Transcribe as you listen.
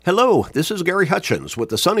Hello, this is Gary Hutchins with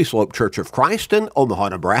the Sunny Slope Church of Christ in Omaha,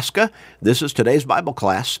 Nebraska. This is today's Bible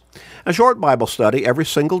class, a short Bible study every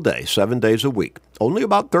single day, 7 days a week, only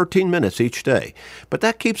about 13 minutes each day. But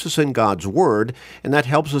that keeps us in God's Word, and that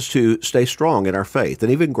helps us to stay strong in our faith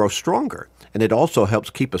and even grow stronger. And it also helps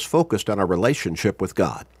keep us focused on our relationship with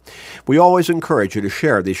God. We always encourage you to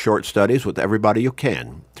share these short studies with everybody you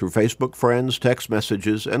can, through Facebook friends, text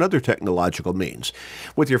messages, and other technological means,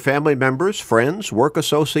 with your family members, friends, work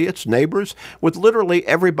associates, neighbors, with literally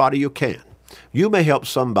everybody you can. You may help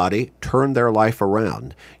somebody turn their life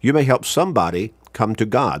around. You may help somebody come to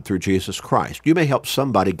God through Jesus Christ. You may help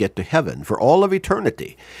somebody get to heaven for all of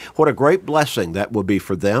eternity. What a great blessing that will be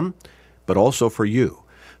for them, but also for you.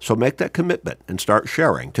 So make that commitment and start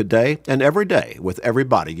sharing today and every day with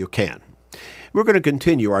everybody you can. We're going to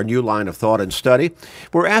continue our new line of thought and study.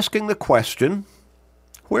 We're asking the question,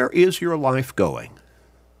 where is your life going?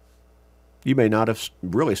 You may not have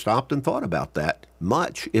really stopped and thought about that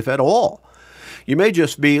much, if at all. You may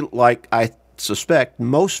just be like I suspect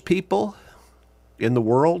most people in the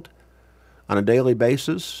world on a daily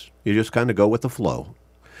basis. You just kind of go with the flow.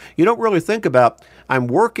 You don't really think about, I'm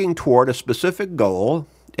working toward a specific goal,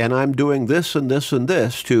 and I'm doing this and this and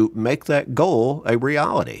this to make that goal a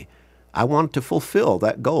reality. I want to fulfill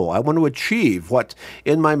that goal. I want to achieve what's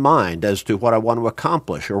in my mind as to what I want to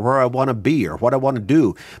accomplish or where I want to be or what I want to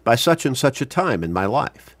do by such and such a time in my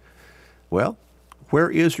life. Well, where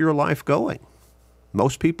is your life going?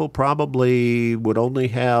 Most people probably would only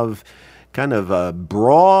have kind of a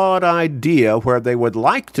broad idea where they would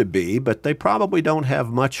like to be, but they probably don't have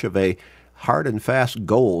much of a hard and fast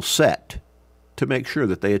goal set to make sure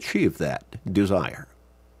that they achieve that desire.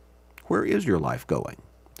 Where is your life going?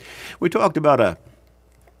 We talked about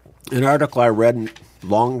an article I read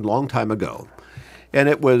long time ago, and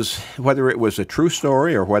it was, whether it was a true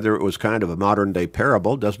story or whether it was kind of a modern-day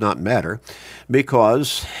parable, does not matter,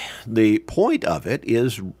 because the point of it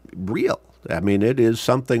is real. I mean, it is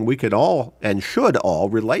something we could all and should all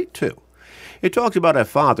relate to. It talks about a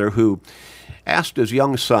father who asked his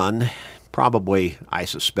young son, probably, I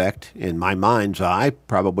suspect, in my mind's eye,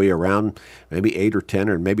 probably around maybe 8 or 10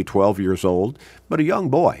 or maybe 12 years old, but a young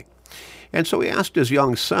boy. And so he asked his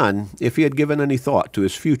young son if he had given any thought to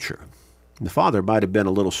his future. The father might have been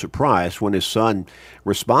a little surprised when his son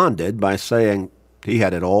responded by saying he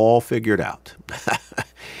had it all figured out.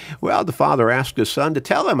 Well, the father asked his son to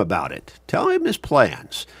tell him about it, tell him his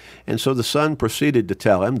plans. And so the son proceeded to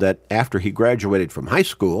tell him that after he graduated from high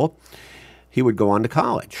school, he would go on to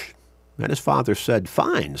college. And his father said,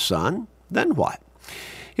 "Fine, son, then what?"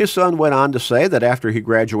 His son went on to say that after he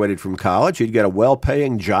graduated from college, he'd get a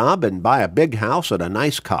well-paying job and buy a big house and a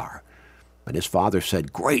nice car. And his father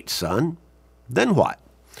said, "Great, son, then what?"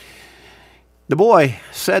 The boy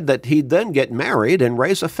said that he'd then get married and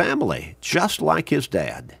raise a family, just like his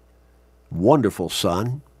dad. "Wonderful,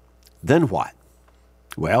 son, then what?"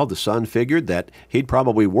 Well, the son figured that he'd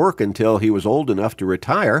probably work until he was old enough to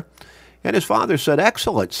retire, and his father said,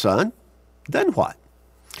 "Excellent, son, then what?"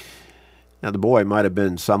 Now, the boy might have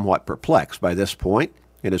been somewhat perplexed by this point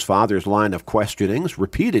in his father's line of questionings,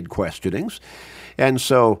 repeated questionings. And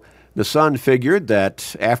so the son figured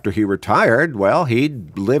that after he retired, well,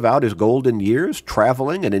 he'd live out his golden years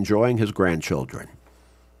traveling and enjoying his grandchildren.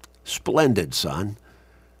 "Splendid, son.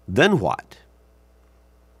 Then what?"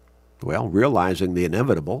 Well, realizing the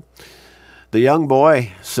inevitable, the young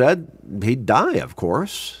boy said he'd die, of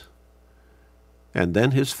course. And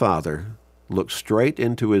then his father looked straight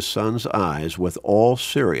into his son's eyes with all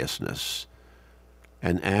seriousness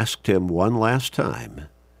and asked him one last time,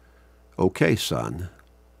 "Okay, son,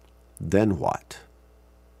 then what?"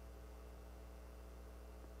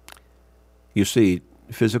 You see,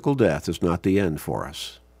 physical death is not the end for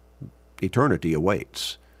us. Eternity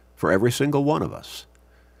awaits for every single one of us.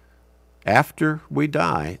 After we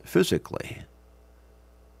die physically,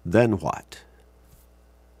 then what?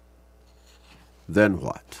 Then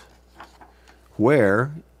what?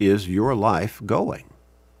 Where is your life going?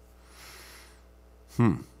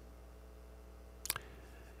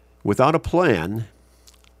 Without a plan,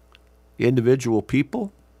 individual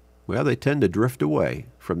people, well, they tend to drift away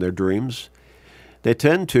from their dreams. They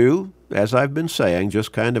tend to, as I've been saying,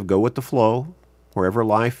 just kind of go with the flow wherever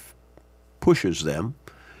life pushes them,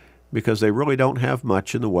 because they really don't have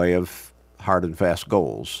much in the way of hard and fast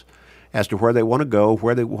goals as to where they want to go,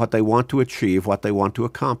 what they want to achieve, what they want to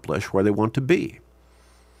accomplish, where they want to be.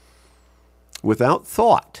 Without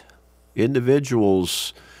thought,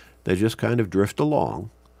 individuals, they just kind of drift along.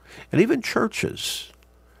 And even churches,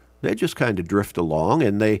 they just kind of drift along,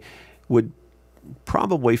 and they would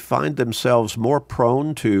probably find themselves more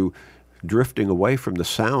prone to drifting away from the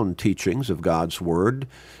sound teachings of God's Word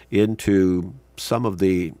into some of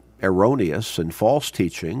the erroneous and false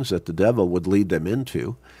teachings that the devil would lead them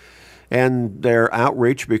into. And their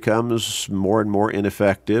outreach becomes more and more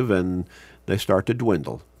ineffective, and they start to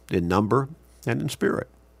dwindle in number and in spirit.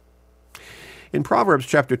 In Proverbs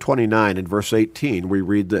chapter 29 and verse 18, we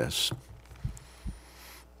read this: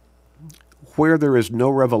 "Where there is no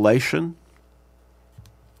revelation,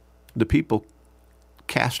 the people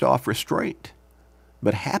cast off restraint,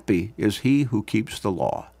 but happy is he who keeps the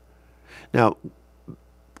law." Now,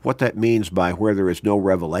 what that means by where there is no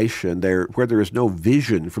revelation, where there is no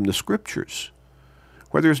vision from the Scriptures,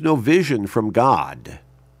 where there is no vision from God.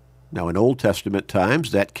 Now, in Old Testament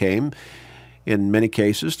times, that came in many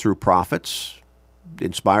cases through prophets,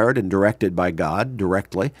 inspired and directed by God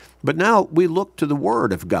directly. But now we look to the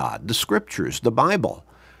Word of God, the Scriptures, the Bible,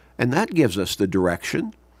 and that gives us the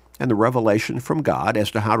direction and the revelation from God as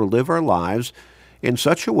to how to live our lives in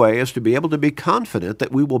such a way as to be able to be confident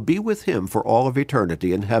that we will be with Him for all of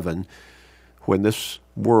eternity in heaven when this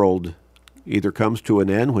world either comes to an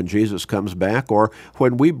end, when Jesus comes back, or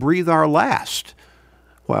when we breathe our last,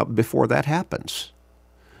 well, before that happens.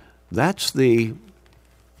 That's the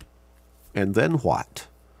 "and then what?"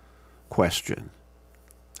 question.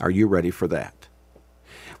 Are you ready for that?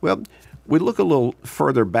 Well, we look a little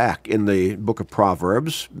further back in the book of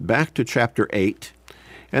Proverbs, back to chapter 8,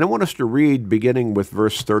 and I want us to read beginning with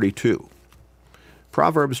verse 32.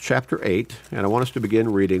 Proverbs chapter 8, and I want us to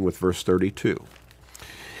begin reading with verse 32.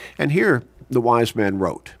 And here the wise man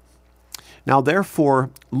wrote, "Now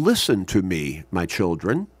therefore listen to me, my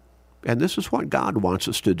children." And this is what God wants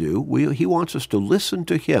us to do. He wants us to listen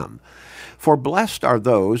to Him. "For blessed are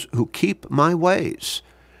those who keep my ways.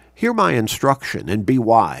 Hear my instruction and be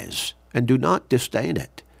wise, and do not disdain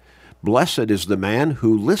it. Blessed is the man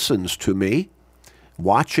who listens to me,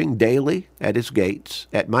 watching daily at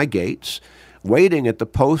my gates, waiting at the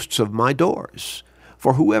posts of my doors.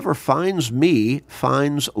 For whoever finds me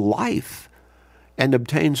finds life, and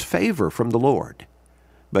obtains favor from the Lord.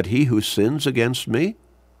 But he who sins against me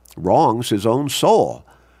wrongs his own soul.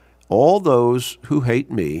 All those who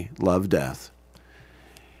hate me love death."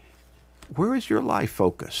 Where is your life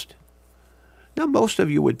focused? Now, most of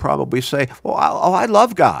you would probably say, "Well, I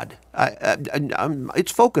love God.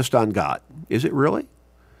 It's focused on God." Is it really?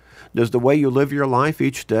 Does the way you live your life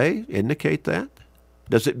each day indicate that?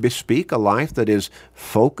 Does it bespeak a life that is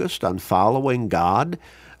focused on following God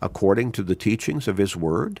according to the teachings of His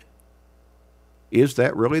Word? Is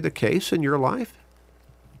that really the case in your life?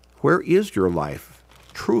 Where is your life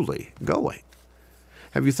truly going?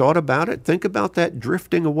 Have you thought about it? Think about that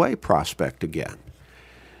drifting away prospect again.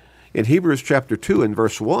 In Hebrews chapter 2 and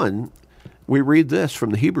verse 1, we read this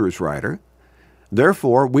from the Hebrews writer: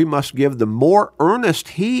 "Therefore we must give the more earnest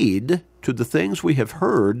heed to the things we have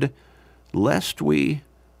heard, lest we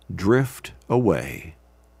drift away."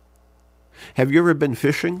 Have you ever been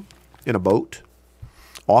fishing in a boat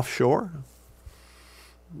offshore?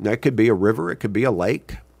 That could be a river, it could be a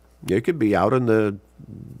lake, it could be out in the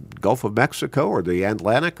Gulf of Mexico or the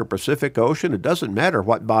Atlantic or Pacific Ocean. It doesn't matter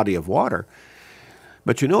what body of water.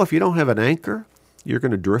 But you know, if you don't have an anchor, you're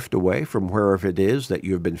going to drift away from wherever it is that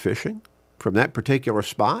you've been fishing, from that particular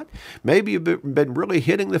spot. Maybe you've been really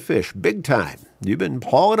hitting the fish big time. You've been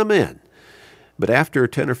hauling them in. But after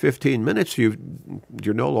 10 or 15 minutes, you're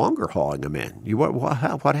no longer hauling them in.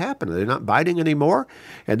 What happened? Are they not biting anymore?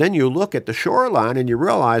 And then you look at the shoreline and you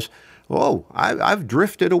realize, oh, I've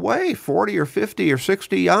drifted away 40 or 50 or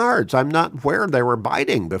 60 yards. I'm not where they were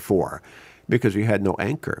biting before, because you had no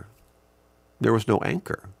anchor. There was no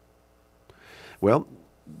anchor. Well,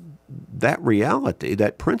 that reality,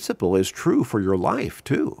 that principle is true for your life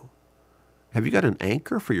too. Have you got an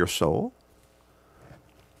anchor for your soul?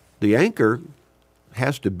 The anchor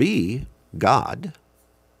has to be God,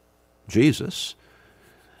 Jesus,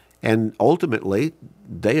 and ultimately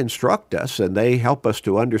they instruct us and they help us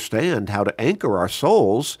to understand how to anchor our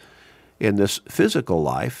souls in this physical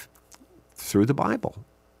life through the Bible,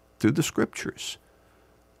 through the Scriptures.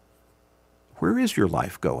 Where is your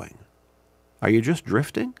life going? Are you just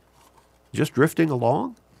drifting? Just drifting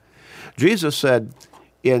along? Jesus said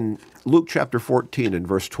in Luke chapter 14 and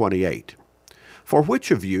verse 28, "For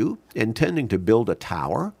which of you, intending to build a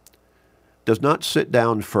tower, does not sit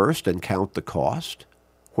down first and count the cost,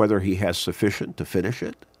 whether he has sufficient to finish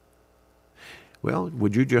it?" Well,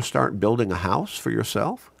 would you just start building a house for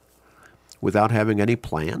yourself without having any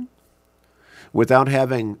plan? Without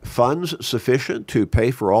having funds sufficient to pay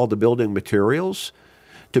for all the building materials,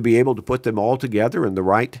 to be able to put them all together in the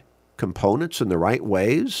right components in the right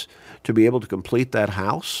ways, to be able to complete that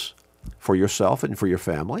house for yourself and for your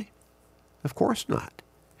family? Of course not.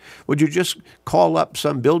 Would you just call up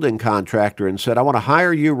some building contractor and said, I want to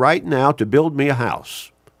hire you right now to build me a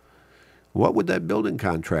house? What would that building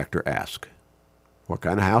contractor ask? What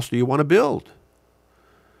kind of house do you want to build?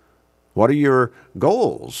 What are your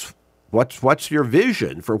goals? What's your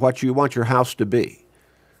vision for what you want your house to be?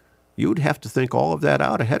 You'd have to think all of that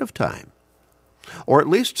out ahead of time. Or at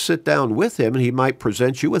least sit down with him, and he might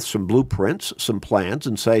present you with some blueprints, some plans,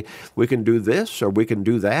 and say, we can do this, or we can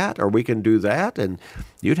do that, or we can do that, and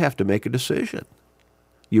you'd have to make a decision.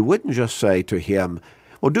 You wouldn't just say to him,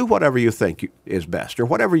 well, do whatever you think is best, or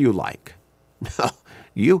whatever you like. No,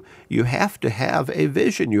 you have to have a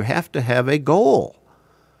vision. You have to have a goal.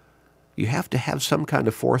 You have to have some kind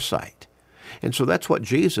of foresight. And so that's what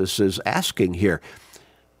Jesus is asking here.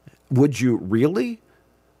 Would you really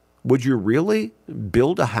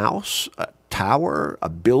build a house, a tower, a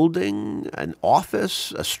building, an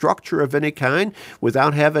office, a structure of any kind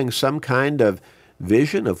without having some kind of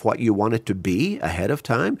vision of what you want it to be ahead of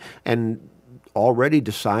time and already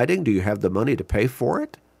deciding, do you have the money to pay for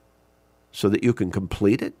it so that you can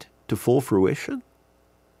complete it to full fruition?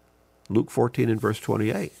 Luke 14 and verse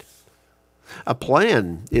 28. A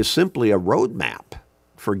plan is simply a roadmap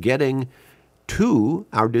for getting to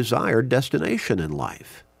our desired destination in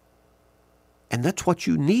life. And that's what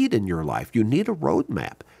you need in your life. You need a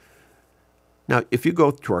roadmap. Now, if you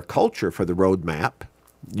go to our culture for the roadmap,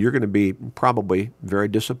 you're going to be probably very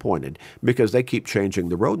disappointed because they keep changing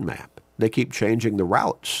the roadmap. They keep changing the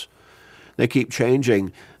routes. They keep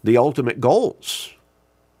changing the ultimate goals.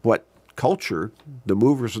 What culture, the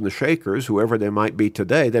movers and the shakers, whoever they might be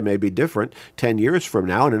today, they may be different 10 years from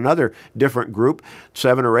now, and another different group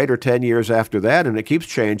 7 or 8 or 10 years after that, and it keeps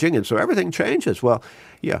changing, and so everything changes. Well,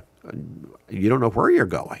 yeah, you don't know where you're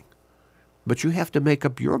going, but you have to make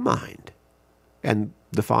up your mind. And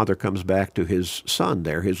the father comes back to his son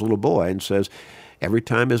there, his little boy, and says, every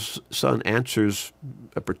time his son answers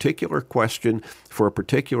a particular question for a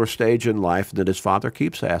particular stage in life, that his father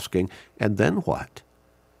keeps asking, and then what?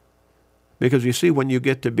 Because you see, when you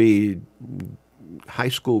get to be high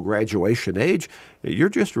school graduation age, you're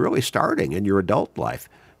just really starting in your adult life.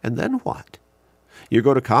 And then what? You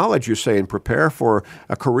go to college, you're saying, prepare for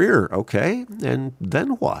a career, okay? And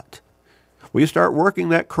then what? Well, you start working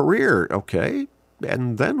that career, okay?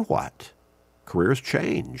 And then what? Careers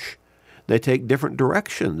change. They take different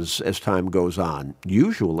directions as time goes on,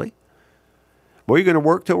 usually. Well, you're going to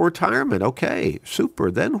work till retirement, okay, super,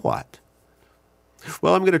 then what?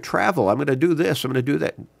 Well, I'm going to travel. I'm going to do this. I'm going to do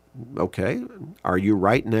that. Okay. Are you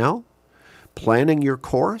right now planning your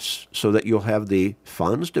course so that you'll have the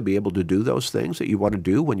funds to be able to do those things that you want to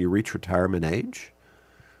do when you reach retirement age?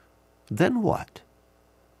 Then what?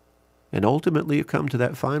 And ultimately you come to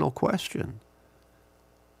that final question.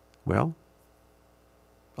 Well,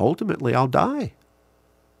 ultimately I'll die.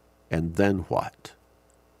 And then what?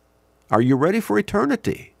 Are you ready for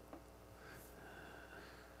eternity?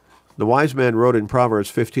 The wise man wrote in Proverbs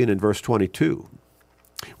 15 and verse 22,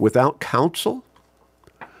 without counsel,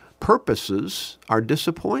 purposes are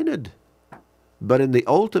disappointed. But in the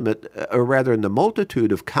in the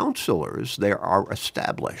multitude of counselors, they are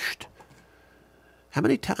established. How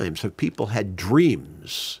many times have people had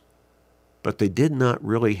dreams, but they did not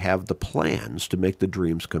really have the plans to make the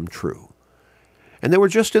dreams come true? And they were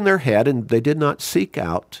just in their head, and they did not seek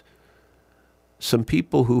out some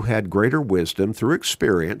people who had greater wisdom through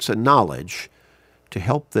experience and knowledge to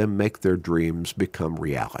help them make their dreams become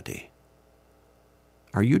reality.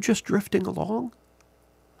 Are you just drifting along?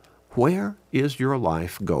 Where is your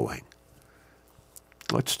life going?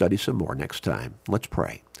 Let's study some more next time. Let's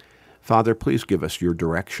pray. Father, please give us your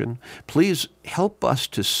direction. Please help us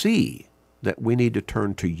to see that we need to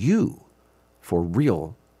turn to you for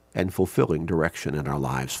real and fulfilling direction in our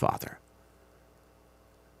lives, Father.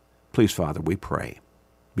 Please, Father, we pray.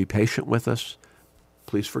 Be patient with us.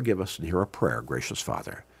 Please forgive us and hear our prayer, gracious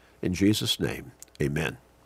Father. In Jesus' name, amen.